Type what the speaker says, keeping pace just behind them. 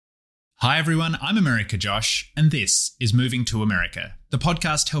Hi everyone, I'm America Josh, and this is Moving to America, the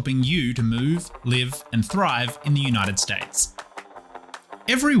podcast helping you to move, live, and thrive in the United States.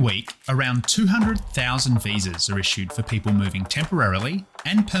 Every week, around 200,000 visas are issued for people moving temporarily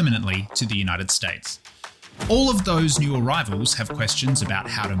and permanently to the United States. All of those new arrivals have questions about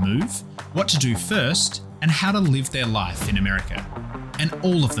how to move, what to do first, and how to live their life in America. And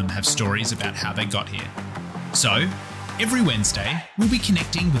all of them have stories about how they got here. So, every Wednesday, we'll be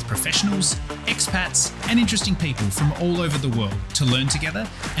connecting with professionals, expats, and interesting people from all over the world to learn together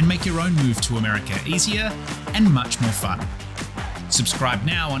and make your own move to America easier and much more fun. Subscribe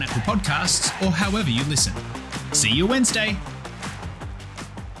now on Apple Podcasts or however you listen. See you Wednesday.